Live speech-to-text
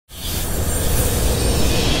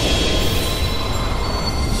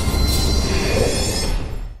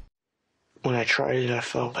I tried it, I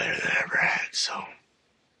felt better than I ever had, so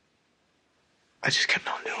I just kept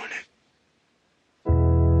on doing it.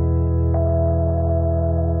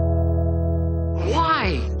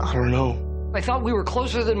 Why? I don't know. I thought we were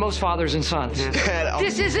closer than most fathers and sons.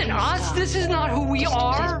 This isn't us. This is not who we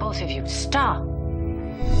are. Please, both of you, stop.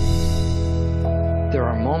 There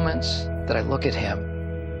are moments that I look at him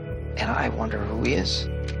and I wonder who he is.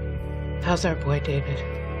 How's our boy, David?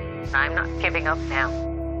 I'm not giving up now.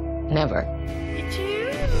 Never. It's you.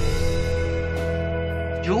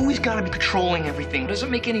 You always gotta be controlling everything. It doesn't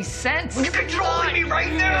make any sense. You're controlling me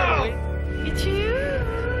right now! It's you.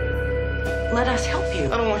 Let us help you.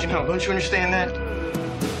 I don't want your help. Don't you understand that?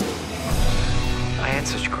 I had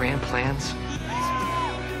such grand plans.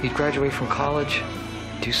 He'd graduate from college,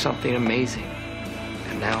 do something amazing.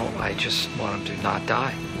 And now I just want him to not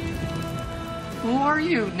die. Who are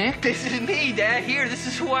you, Nick? This is me, Dad. Here, this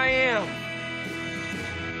is who I am.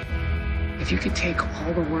 If you could take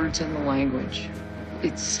all the words in the language,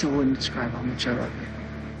 it still wouldn't describe how much I love you.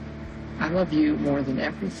 I love you more than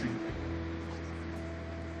everything.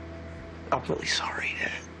 I'm really sorry,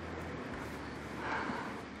 Dad.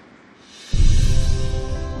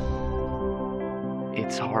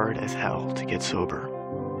 It's hard as hell to get sober.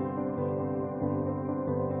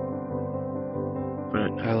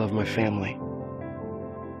 But I love my family.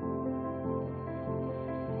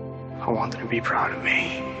 I want them to be proud of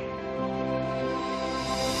me.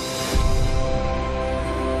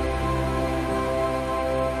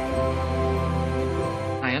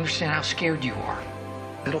 I understand how scared you are.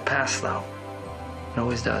 It'll pass, though. It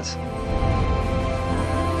always does.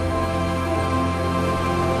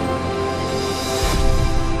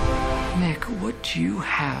 Nick, what you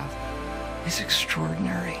have is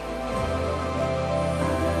extraordinary.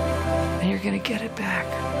 And you're gonna get it back.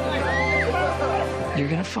 You're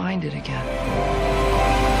gonna find it again.